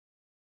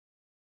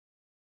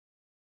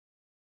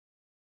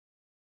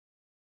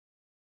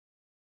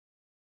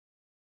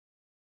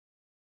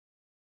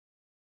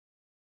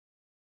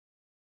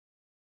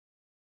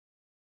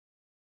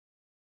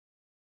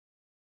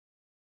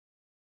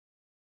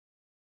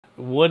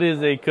What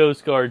is a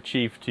Coast Guard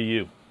chief to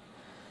you?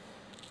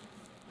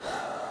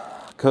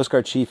 Coast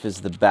Guard chief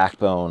is the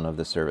backbone of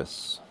the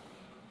service.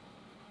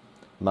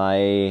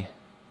 My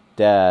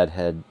dad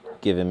had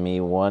given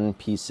me one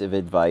piece of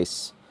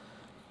advice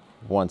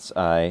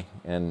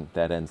and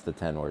that ends the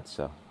 10 words,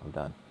 so I'm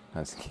done.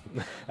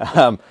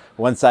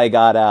 Once I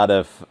got out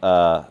of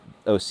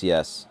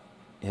OCS,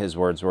 his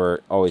words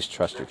were always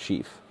trust your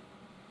chief.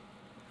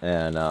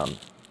 And,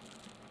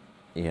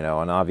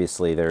 and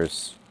obviously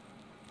there's,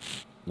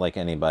 like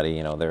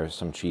anybody, there are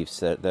some chiefs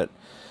that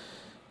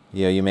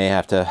you may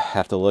have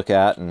to look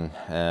at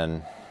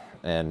and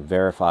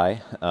verify,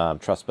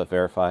 trust but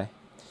verify.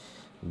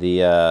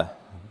 The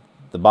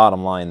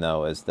bottom line,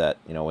 though, is that,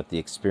 with the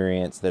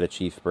experience that a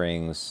chief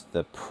brings,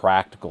 the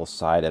practical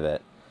side of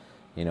it,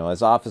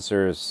 as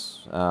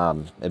officers,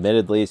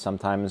 admittedly,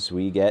 sometimes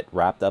we get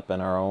wrapped up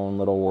in our own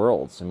little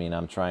worlds. I mean,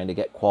 I'm trying to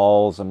get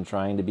quals, I'm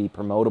trying to be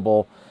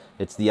promotable.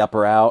 It's the up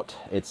or out.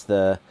 It's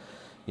the,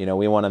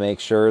 we want to make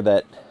sure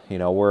that,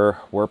 we're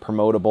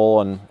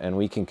promotable and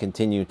we can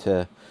continue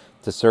to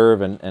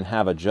serve and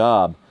have a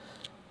job.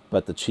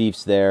 But the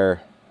chief's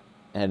there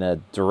and a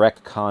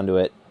direct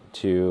conduit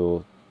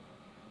to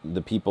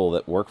the people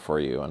that work for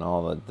you and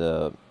all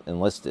the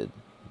enlisted,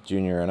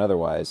 junior and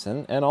otherwise,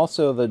 and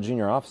also the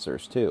junior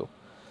officers too.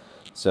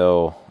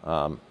 So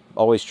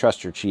always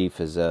trust your chief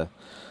is a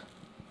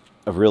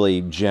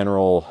really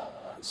general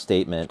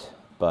statement,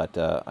 but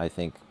I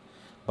think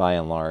by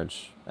and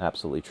large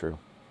absolutely true.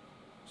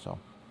 So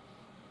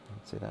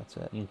I'd say that's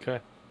it. Okay.